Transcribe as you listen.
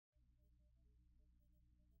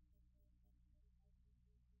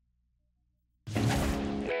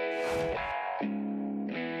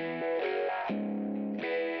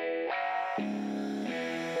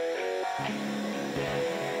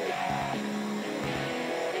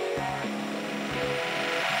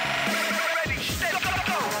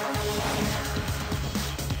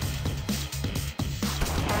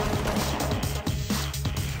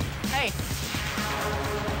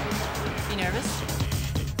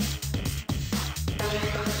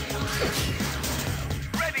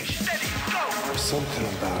Ready, steady, go! There's something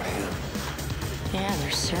about him. Yeah,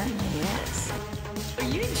 there certainly is. Are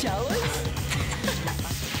you jealous?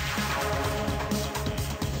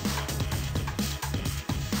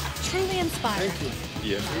 Truly inspired. Thank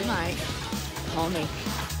you. Yeah. Mike, call me.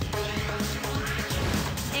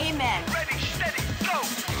 Amen. Ready, steady, go!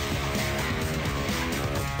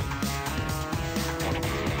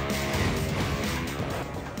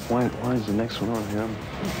 Why is the next one on him?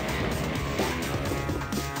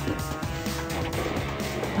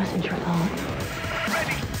 Wasn't your fault.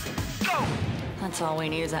 Ready, go! That's all we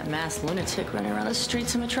need is that masked lunatic running around the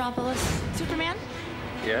streets of Metropolis. Superman?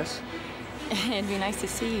 Yes? It'd be nice to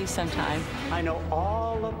see you sometime. I know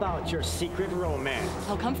all about your secret romance.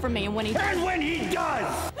 He'll come for me, and when he... And when he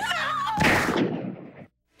does!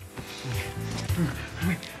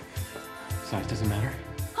 Size doesn't matter.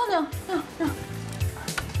 Oh, no.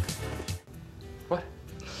 What?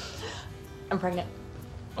 I'm pregnant.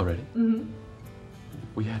 Already? Mm-hmm.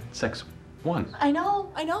 We had sex once. I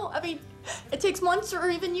know. I mean, it takes months or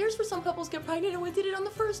even years for some couples to get pregnant, and we did it on the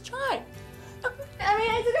first try. I mean,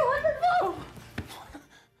 I did it wonderful.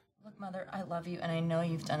 Look, Mother, I love you, and I know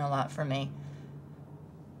you've done a lot for me.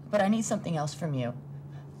 But I need something else from you.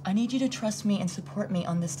 I need you to trust me and support me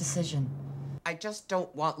on this decision. I just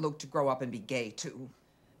don't want Luke to grow up and be gay, too.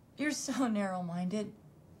 You're so narrow-minded.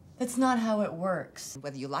 That's not how it works.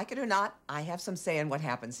 Whether you like it or not, I have some say in what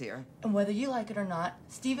happens here. And whether you like it or not,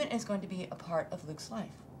 Stephen is going to be a part of Luke's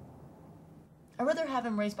life. I'd rather have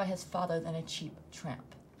him raised by his father than a cheap tramp.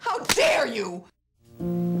 How dare you!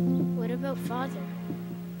 What about Father?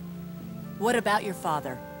 What about your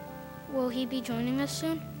father? Will he be joining us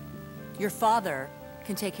soon? Your father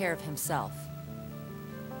can take care of himself.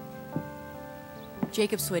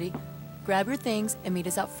 Jacob, sweetie, grab your things and meet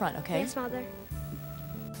us out front, okay? Yes, Mother.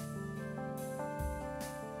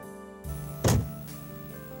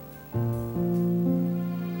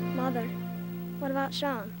 Mother, what about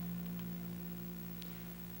Sean?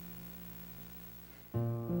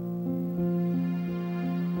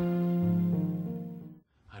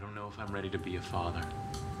 I don't know if I'm ready to be a father.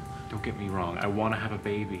 Don't get me wrong, I want to have a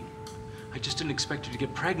baby. I just didn't expect you to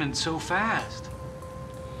get pregnant so fast.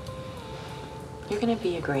 You're gonna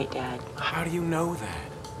be a great dad, How do you know that?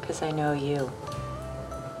 because I know you.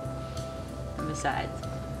 And besides,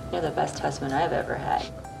 you're the best husband I've ever had.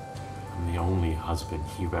 I'm the only husband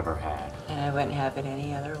you've ever had. And I wouldn't have it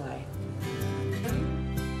any other way.